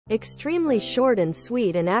Extremely short and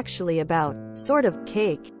sweet and actually about, sort of,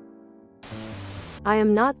 cake. I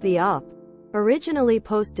am not the op. Originally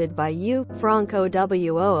posted by you, Franco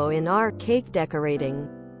WOO in our cake decorating.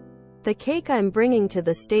 The cake I'm bringing to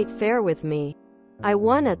the state fair with me. I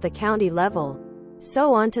won at the county level.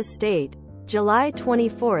 So on to state. July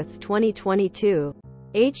 24, 2022.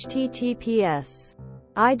 https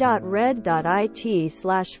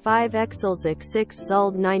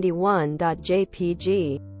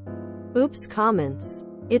i.red.it/5exelsic6zuld91.jpg. Oops comments.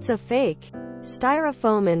 It's a fake.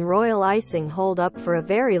 Styrofoam and royal icing hold up for a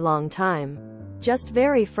very long time. Just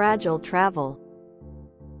very fragile travel.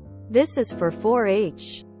 This is for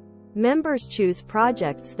 4-H. Members choose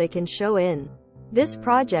projects they can show in. This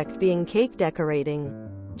project being cake decorating.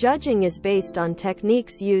 Judging is based on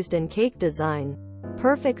techniques used in cake design.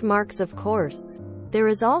 Perfect marks of course. There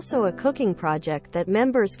is also a cooking project that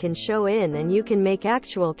members can show in and you can make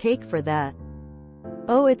actual cake for that.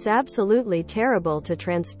 Oh, it's absolutely terrible to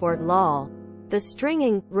transport lol. The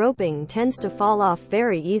stringing, roping tends to fall off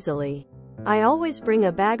very easily. I always bring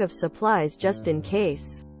a bag of supplies just in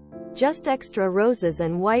case. Just extra roses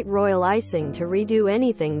and white royal icing to redo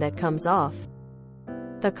anything that comes off.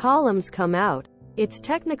 The columns come out. It's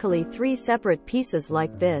technically 3 separate pieces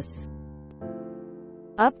like this.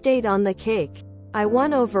 Update on the cake. I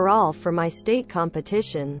won overall for my state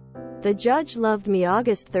competition. The judge loved me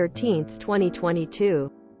August 13,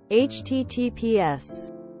 2022.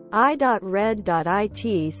 https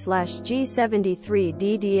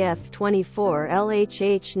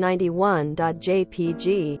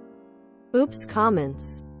i.red.it/G73DDF24LHH91.jpg. Oops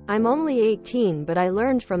comments. I'm only 18 but I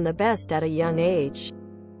learned from the best at a young age.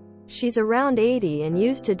 She's around 80 and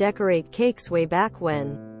used to decorate cakes way back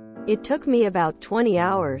when. It took me about 20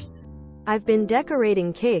 hours. I've been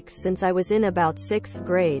decorating cakes since I was in about 6th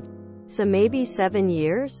grade. So maybe 7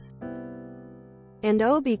 years? And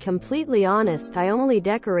oh, be completely honest, I only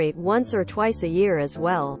decorate once or twice a year as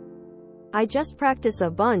well. I just practice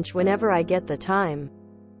a bunch whenever I get the time.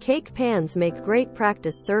 Cake pans make great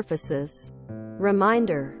practice surfaces.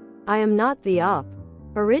 Reminder. I am not the op.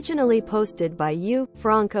 Originally posted by you,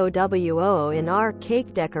 Franco WOO in our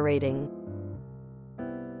cake decorating.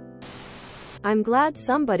 I'm glad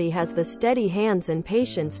somebody has the steady hands and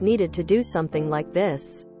patience needed to do something like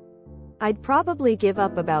this. I'd probably give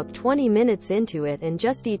up about 20 minutes into it and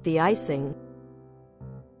just eat the icing.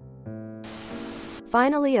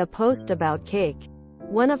 Finally, a post about cake.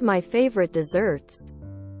 One of my favorite desserts.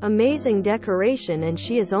 Amazing decoration and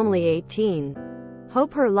she is only 18.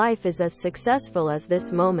 Hope her life is as successful as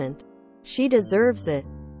this moment. She deserves it.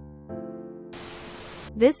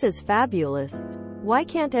 This is fabulous. Why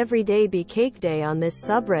can't every day be cake day on this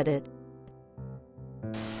subreddit?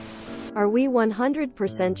 Are we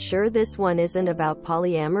 100% sure this one isn't about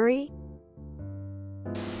polyamory?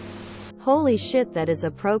 Holy shit, that is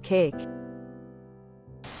a pro cake.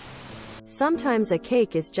 Sometimes a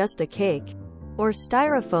cake is just a cake. Or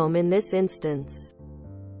styrofoam in this instance.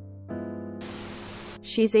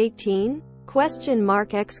 She's 18? Question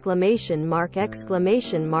mark exclamation mark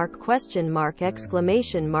exclamation mark question mark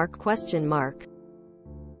exclamation mark question mark.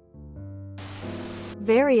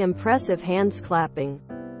 Very impressive hands clapping.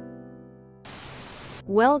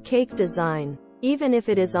 Well, cake design, even if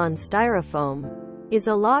it is on styrofoam, is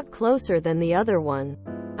a lot closer than the other one.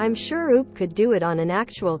 I'm sure Oop could do it on an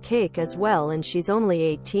actual cake as well, and she's only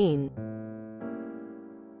 18.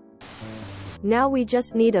 Now we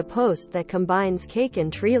just need a post that combines cake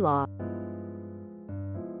and tree law.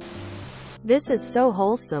 This is so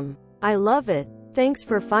wholesome. I love it. Thanks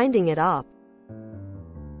for finding it op.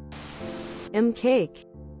 Cake.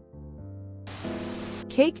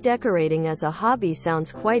 Cake decorating as a hobby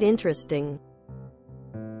sounds quite interesting.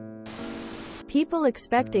 People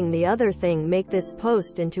expecting the other thing make this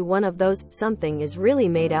post into one of those something is really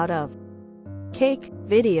made out of cake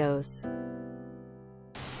videos.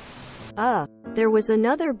 There was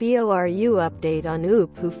another BORU update on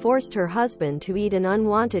Oop who forced her husband to eat an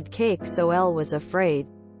unwanted cake, so Elle was afraid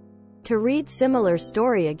to read similar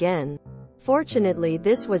story again. Fortunately,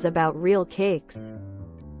 this was about real cakes.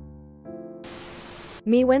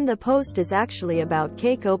 Me when the post is actually about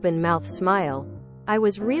cake open mouth smile. I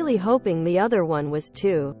was really hoping the other one was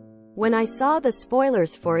too. When I saw the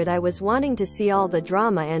spoilers for it, I was wanting to see all the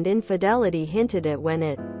drama and infidelity hinted at when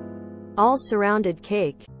it all surrounded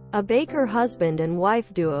cake. A baker husband and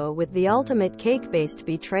wife duo with the ultimate cake-based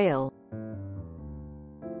betrayal.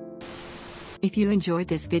 If you enjoyed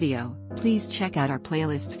this video, please check out our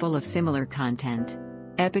playlists full of similar content.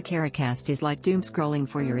 Epicaricast is like doom scrolling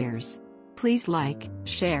for your ears. Please like,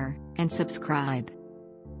 share, and subscribe.